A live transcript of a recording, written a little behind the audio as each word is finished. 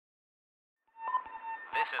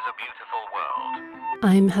is a Beautiful World.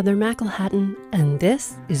 I'm Heather McElhatton, and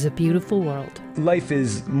this is A Beautiful World. Life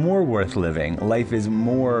is more worth living. Life is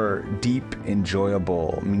more deep,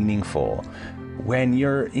 enjoyable, meaningful when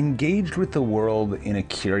you're engaged with the world in a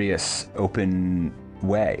curious, open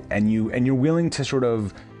way, and you're willing to sort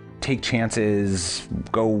of take chances,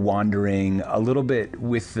 go wandering a little bit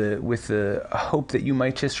with the hope that you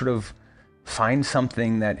might just sort of find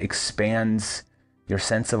something that expands your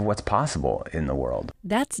sense of what's possible in the world.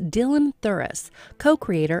 That's Dylan Thuras,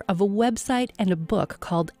 co-creator of a website and a book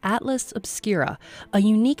called Atlas Obscura, a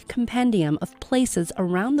unique compendium of places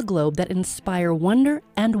around the globe that inspire wonder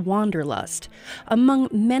and wanderlust. Among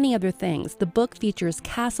many other things, the book features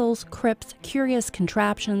castles, crypts, curious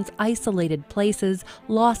contraptions, isolated places,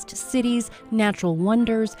 lost cities, natural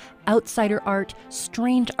wonders, outsider art,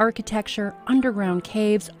 strange architecture, underground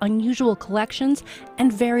caves, unusual collections,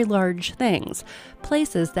 and very large things.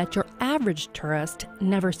 Places that your average tourist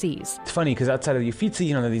never sees. It's funny because outside of the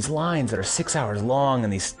Uffizi, there are these lines that are 6 hours long,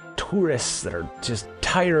 and these tourists that are just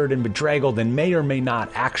tired and bedraggled and may or may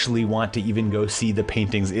not actually want to even go see the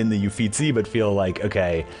paintings in the Uffizi, but feel like,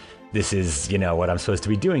 okay, this is, what I'm supposed to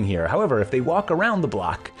be doing here. However, if they walk around the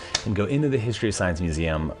block and go into the History of Science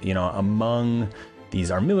Museum, among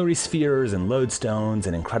these armillary spheres and lodestones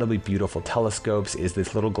and incredibly beautiful telescopes is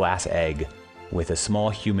this little glass egg with a small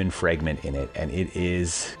human fragment in it, and it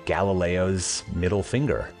is Galileo's middle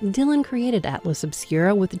finger. Dylan created Atlas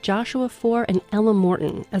Obscura with Joshua Foer and Ella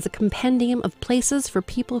Morton as a compendium of places for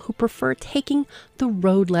people who prefer taking the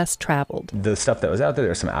road less traveled. The stuff that was out there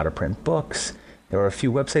were some out-of-print books. There were a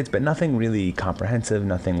few websites, but nothing really comprehensive,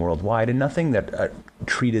 nothing worldwide, and nothing that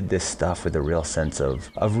treated this stuff with a real sense of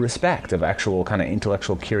respect, of actual kind of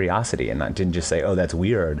intellectual curiosity, and didn't just say, oh, that's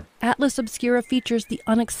weird. Atlas Obscura features the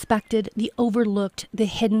unexpected, the overlooked, the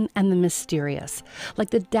hidden, and the mysterious,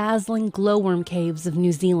 like the dazzling glowworm caves of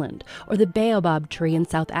New Zealand, or the baobab tree in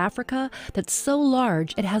South Africa that's so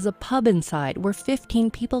large it has a pub inside where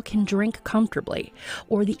 15 people can drink comfortably,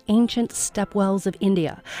 or the ancient stepwells of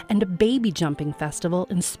India, and a baby jumping festival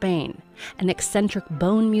in Spain, an eccentric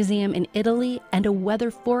bone museum in Italy, and a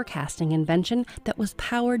weather forecasting invention that was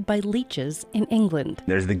powered by leeches in England.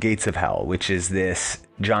 There's the Gates of Hell, which is this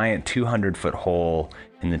giant 200-foot hole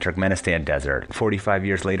in the Turkmenistan desert. 45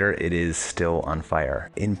 years later, it is still on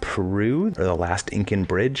fire. In Peru, or the last Incan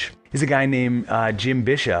bridge, is a guy named Jim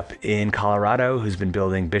Bishop in Colorado who's been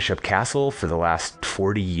building Bishop Castle for the last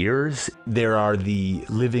 40 years. There are the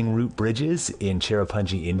living root bridges in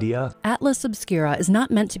Cherrapunji, India. Atlas Obscura is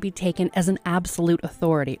not meant to be taken as an absolute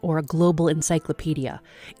authority or a global encyclopedia.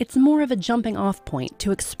 It's more of a jumping off point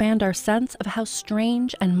to expand our sense of how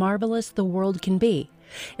strange and marvelous the world can be.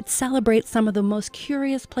 It celebrates some of the most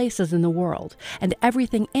curious places in the world, and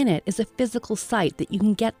everything in it is a physical site that you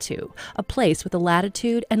can get to, a place with a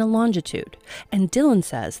latitude and a longitude. And Dylan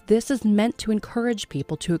says this is meant to encourage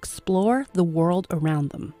people to explore the world around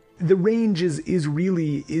them. The range is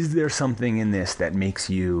really, is there something in this that makes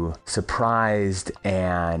you surprised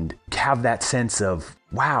and have that sense of,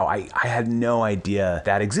 wow, I had no idea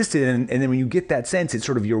that existed. And then when you get that sense, it's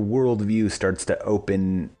sort of your worldview starts to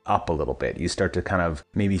open up a little bit. You start to kind of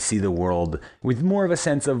maybe see the world with more of a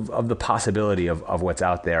sense of the possibility of what's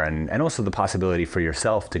out there, and also the possibility for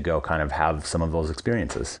yourself to go kind of have some of those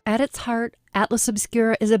experiences. At its heart, Atlas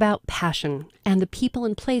Obscura is about passion and the people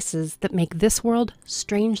and places that make this world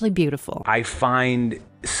strangely beautiful. I find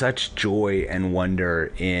such joy and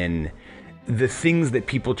wonder in the things that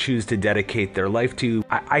people choose to dedicate their life to.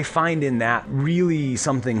 I find in that really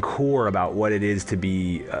something core about what it is to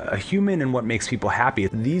be a human and what makes people happy.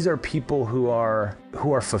 These are people who are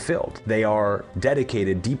fulfilled. They are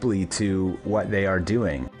dedicated deeply to what they are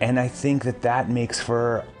doing. And I think that makes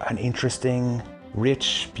for an interesting,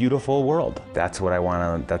 rich, beautiful world. That's how I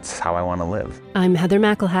want to live. I'm Heather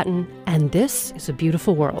McElhatton, and this is A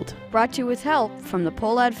Beautiful World. Brought to you with help from the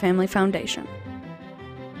Pohlad Family Foundation.